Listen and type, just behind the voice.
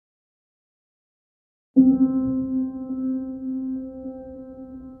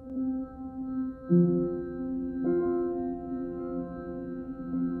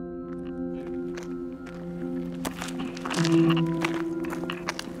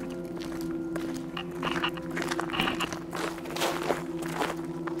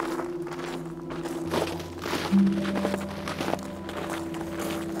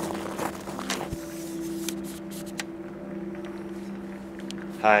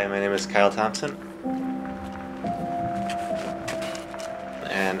Hi, my name is Kyle Thompson,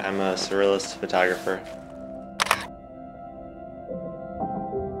 and I'm a surrealist photographer.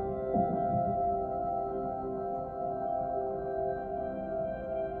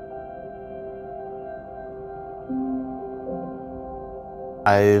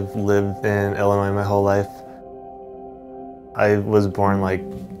 I've lived in Illinois my whole life. I was born like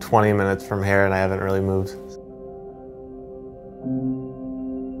 20 minutes from here and I haven't really moved.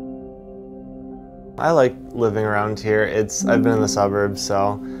 I like living around here. I've been in the suburbs,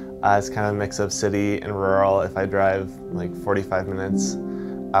 so it's kind of a mix of city and rural. If I drive like 45 minutes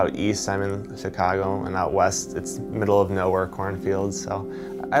out east, I'm in Chicago, and out west, it's middle of nowhere cornfields, so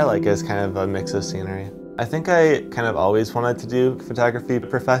I like it as kind of a mix of scenery. I think I kind of always wanted to do photography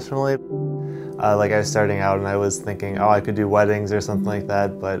professionally. Like I was starting out and I was thinking, oh, I could do weddings or something like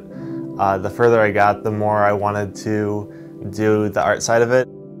that, but the further I got, the more I wanted to do the art side of it.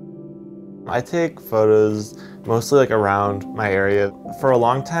 I take photos mostly like around my area. For a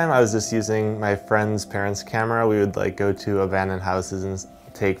long time, I was just using my friend's parents' camera. We would like go to abandoned houses and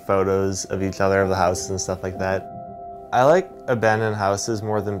take photos of each other, of the houses and stuff like that. I like abandoned houses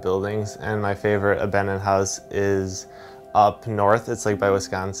more than buildings, and my favorite abandoned house is up north. It's like by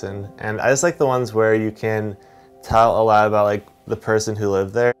Wisconsin, and I just like the ones where you can tell a lot about like the person who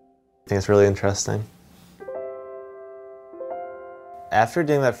lived there. I think it's really interesting. After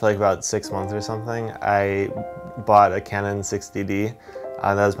doing that for like about 6 months or something, I bought a Canon 60D.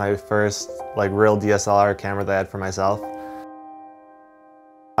 That was my first like real DSLR camera that I had for myself.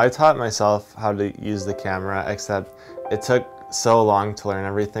 I taught myself how to use the camera, except it took so long to learn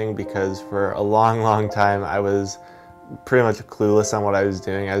everything because for a long time I was pretty much clueless on what I was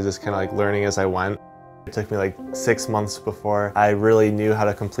doing. I was just kind of like learning as I went. It took me like 6 months before I really knew how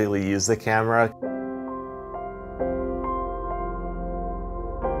to completely use the camera.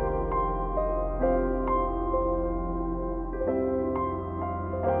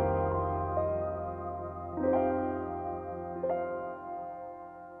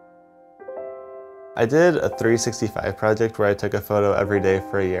 I did a 365 project where I took a photo every day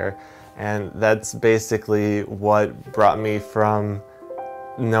for a year, and that's basically what brought me from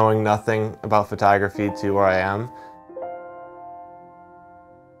knowing nothing about photography to where I am.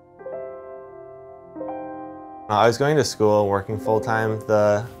 I was going to school and working full-time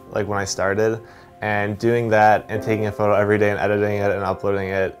when I started, and doing that and taking a photo every day and editing it and uploading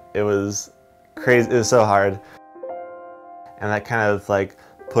it, it was crazy. It was so hard, and that kind of like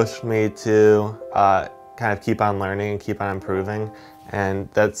pushed me to kind of keep on learning and keep on improving, and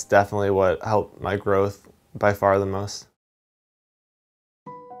that's definitely what helped my growth by far the most.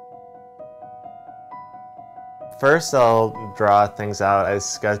 First, I'll draw things out. I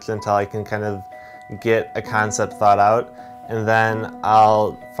sketch until I can kind of get a concept thought out, and then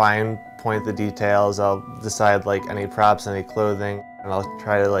I'll fine point the details. I'll decide like any props, any clothing, and I'll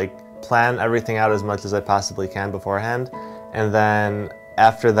try to like plan everything out as much as I possibly can beforehand, and then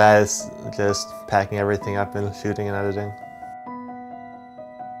after that, it's just packing everything up and shooting and editing.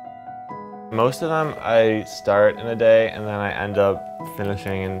 Most of them I start in a day and then I end up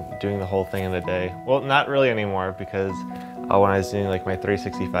finishing and doing the whole thing in a day. Well, not really anymore, because when I was doing like my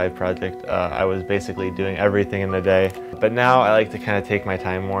 365 project, I was basically doing everything in a day. But now I like to kind of take my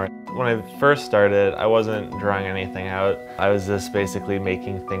time more. When I first started, I wasn't drawing anything out. I was just basically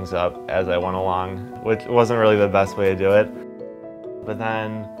making things up as I went along, which wasn't really the best way to do it. But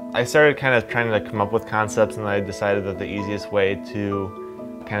then I started kind of trying to come up with concepts, and I decided that the easiest way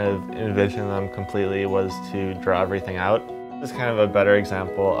to kind of envision them completely was to draw everything out. This is kind of a better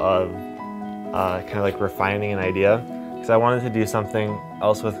example of kind of like refining an idea, because I wanted to do something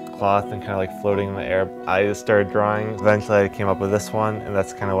else with cloth and kind of like floating in the air. I just started drawing. Eventually I came up with this one, and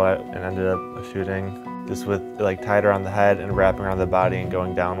that's kind of what I ended up shooting, just with like tied around the head and wrapping around the body and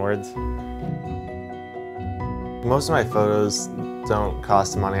going downwards. Most of my photos don't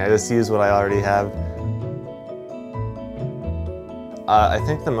cost money. I just use what I already have. I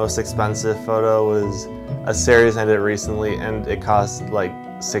think the most expensive photo was a series I did recently, and it cost like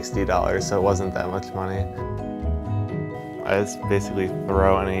 $60, so it wasn't that much money. I just basically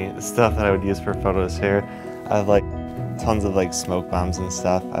throw any stuff that I would use for photos here. I have like tons of like smoke bombs and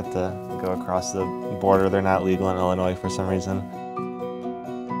stuff. I have to go across the border. They're not legal in Illinois for some reason.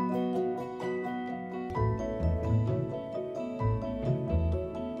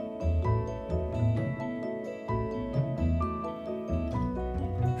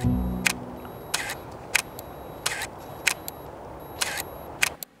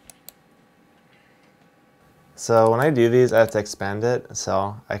 So when I do these, I have to expand it,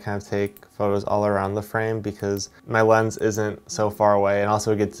 so I kind of take photos all around the frame because my lens isn't so far away, and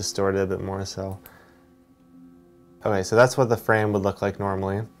also it gets distorted a bit more. So okay, so that's what the frame would look like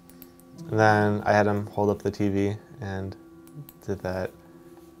normally. And then I had him hold up the TV and did that,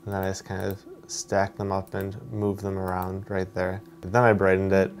 and then I just kind of stacked them up and moved them around right there. Then I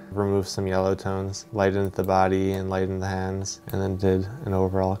brightened it, removed some yellow tones, lightened the body and lightened the hands, and then did an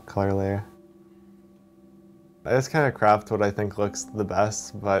overall color layer. I just kind of craft what I think looks the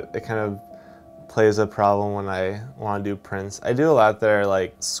best, but it kind of plays a problem when I want to do prints. I do a lot that are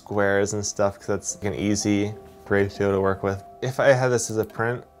like squares and stuff because that's like an easy ratio to work with. If I had this as a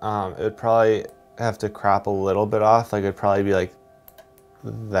print, it would probably have to crop a little bit off. Like it'd probably be like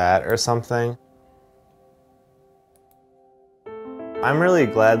that or something. I'm really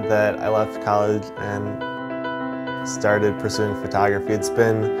glad that I left college and started pursuing photography. It's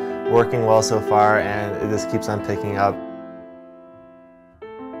been working well so far, and it just keeps on picking up.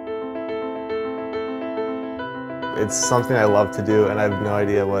 It's something I love to do, and I have no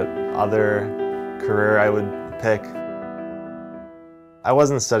idea what other career I would pick. I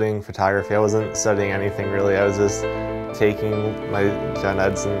wasn't studying photography, I wasn't studying anything really, I was just taking my gen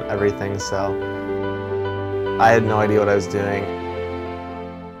eds and everything, so I had no idea what I was doing.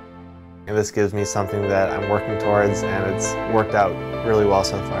 And this gives me something that I'm working towards, and it's worked out really well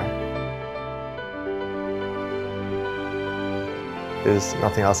so far. There's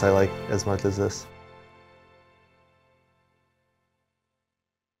nothing else I like as much as this.